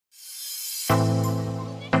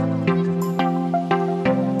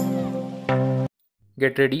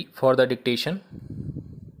Get ready for the dictation.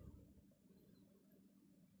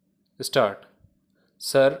 Start.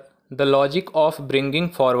 Sir, the logic of bringing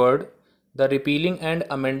forward the repealing and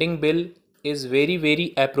amending bill is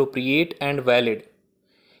very appropriate and valid.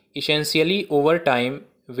 Essentially, over time,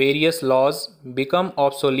 various laws become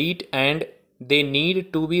obsolete and they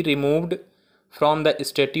need to be removed from the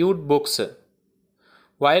statute books.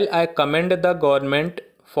 While I commend the government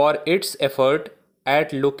for its effort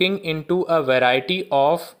at looking into a variety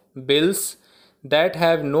of bills that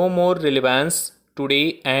have no more relevance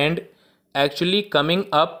today and actually coming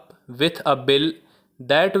up with a bill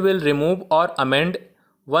that will remove or amend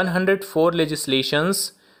 104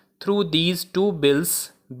 legislations through these two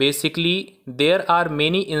bills, basically, there are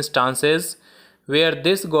many instances where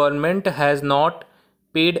this government has not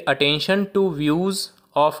paid attention to views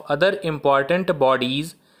of other important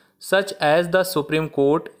bodies such as the Supreme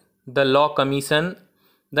Court, the Law Commission,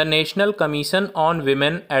 the National Commission on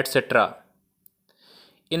Women, etc.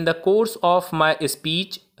 In the course of my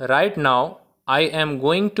speech right now, I am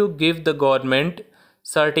going to give the government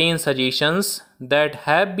certain suggestions that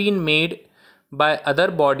have been made by other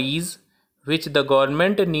bodies which the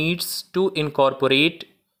government needs to incorporate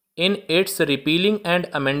in its repealing and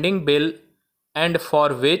amending bill, and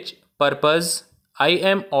for which purpose I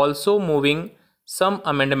am also moving some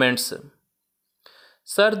amendments.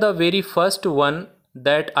 Sir, the very first one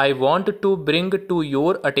that I want to bring to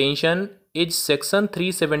your attention is Section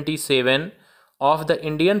 377 of the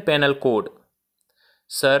Indian Penal Code.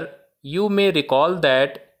 Sir, you may recall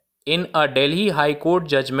that in a Delhi High Court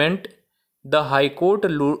judgment, the High Court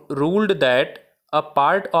ruled that a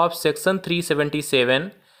part of Section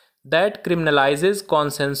 377 that criminalizes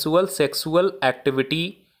consensual sexual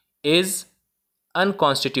activity is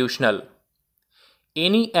unconstitutional.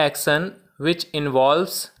 Any action which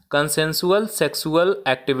involves consensual sexual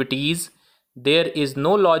activities, there is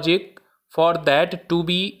no logic for that to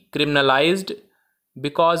be criminalized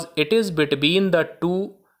because it is between the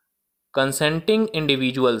two consenting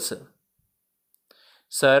individuals.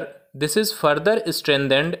 Sir, this is further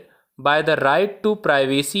strengthened by the right to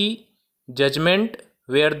privacy judgment,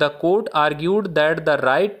 where the court argued that the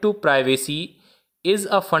right to privacy is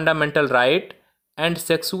a fundamental right and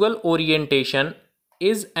sexual orientation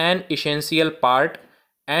is an essential part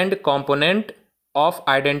and component of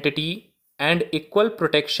identity, and equal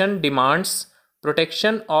protection demands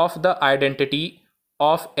protection of the identity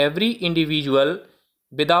of every individual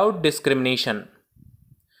without discrimination.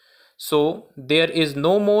 So there is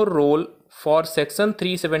no more role for Section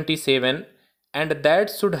 377 and that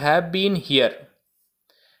should have been here.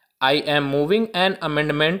 I am moving an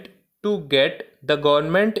amendment to get the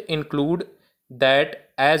government include that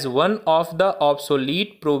as one of the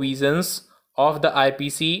obsolete provisions of the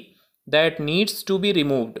IPC that needs to be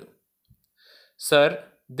removed. Sir,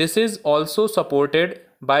 this is also supported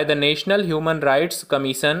by the National Human Rights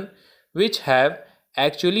Commission, which have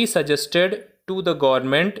actually suggested to the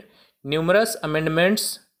government numerous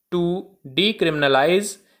amendments to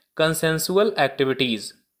decriminalize consensual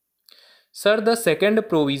activities. Sir, the second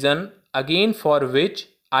provision, again for which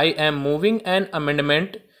I am moving an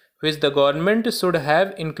amendment which the government should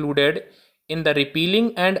have included in the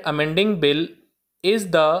repealing and amending bill,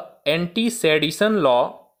 is the anti-sedition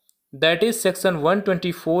law, that is Section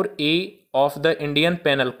 124A of the Indian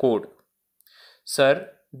Penal Code. Sir,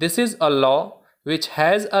 this is a law which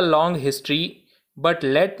has a long history, but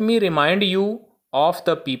let me remind you of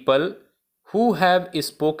the people who have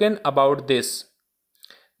spoken about this.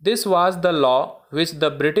 This was the law which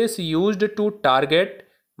the British used to target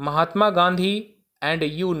Mahatma Gandhi, and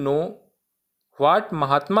you know what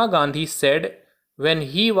Mahatma Gandhi said when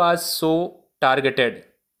he was so targeted.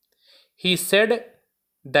 He said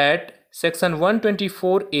that Section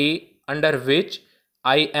 124A, under which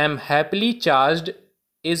I am happily charged,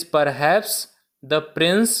 is perhaps the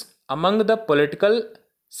prince among the political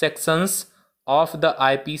sections of the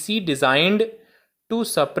IPC designed to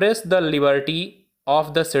suppress the liberty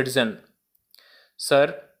of the citizen.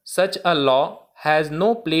 Sir, such a law has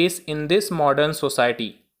no place in this modern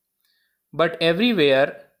society. But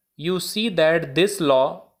everywhere you see that this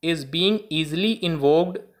law is being easily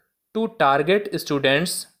invoked to target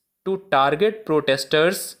students, to target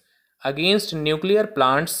protesters against nuclear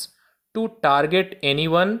plants, to target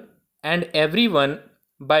anyone and everyone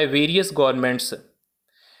by various governments.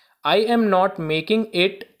 I am not making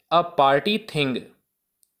it a party thing.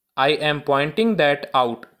 I am pointing that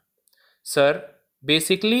out. Sir,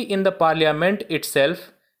 basically in the parliament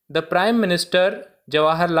itself, the Prime Minister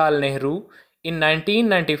Jawaharlal Nehru in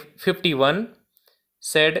 1951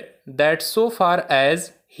 said that so far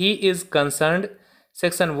as he is concerned,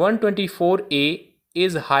 Section 124A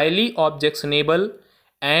is highly objectionable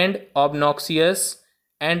and obnoxious,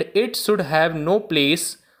 and it should have no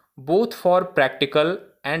place both for practical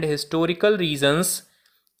and historical reasons,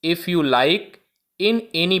 if you like, in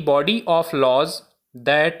any body of laws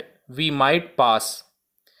that we might pass.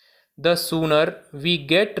 The sooner we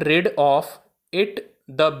get rid of it,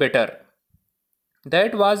 the better.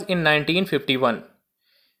 That was in 1951.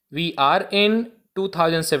 We are in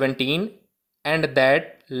 2017 and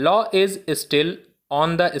that law is still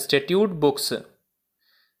on the statute books.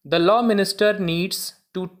 The law minister needs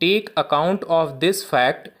to take account of this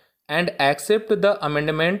fact and accept the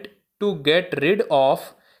amendment to get rid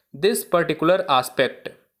of this particular aspect.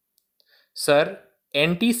 Sir,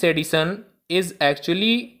 anti-sedition is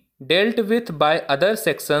actually dealt with by other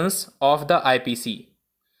sections of the IPC.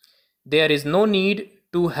 There is no need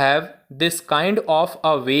to have this kind of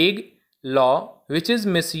a vague law which is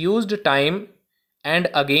misused time and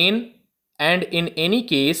again, and in any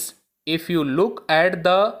case, if you look at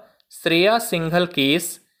the Shreya Singhal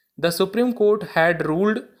case, the Supreme Court had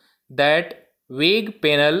ruled that vague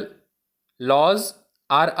penal laws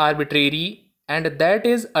are arbitrary and that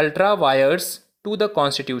is ultra vires to the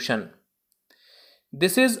Constitution.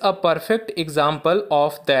 This is a perfect example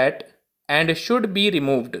of that and should be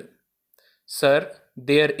removed. Sir,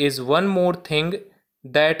 there is one more thing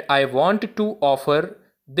that I want to offer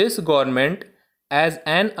this government as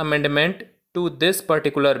an amendment to this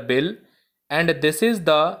particular bill, and this is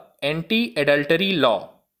the anti-adultery law.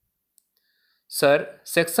 Sir,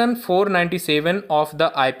 Section 497 of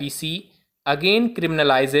the IPC again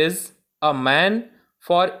criminalizes a man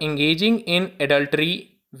for engaging in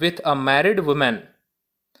adultery with a married woman.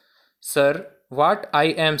 Sir, what I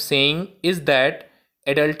am saying is that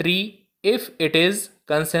adultery, if it is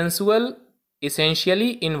consensual,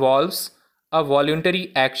 essentially involves a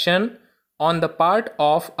voluntary action on the part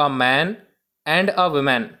of a man and a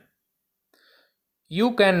woman.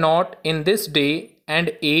 You cannot in this day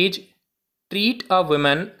and age treat a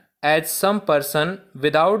woman as some person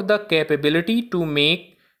without the capability to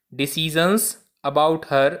make decisions about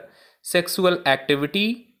her sexual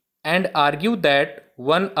activity and argue that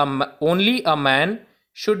only a man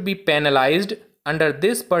should be penalized under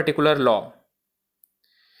this particular law.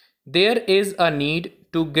 There is a need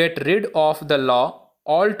to get rid of the law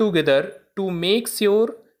altogether to make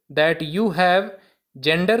sure that you have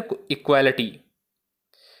gender equality.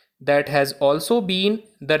 That has also been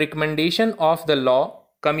the recommendation of the Law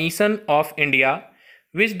Commission of India,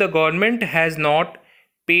 which the government has not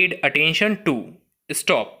paid attention to.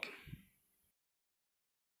 Stop.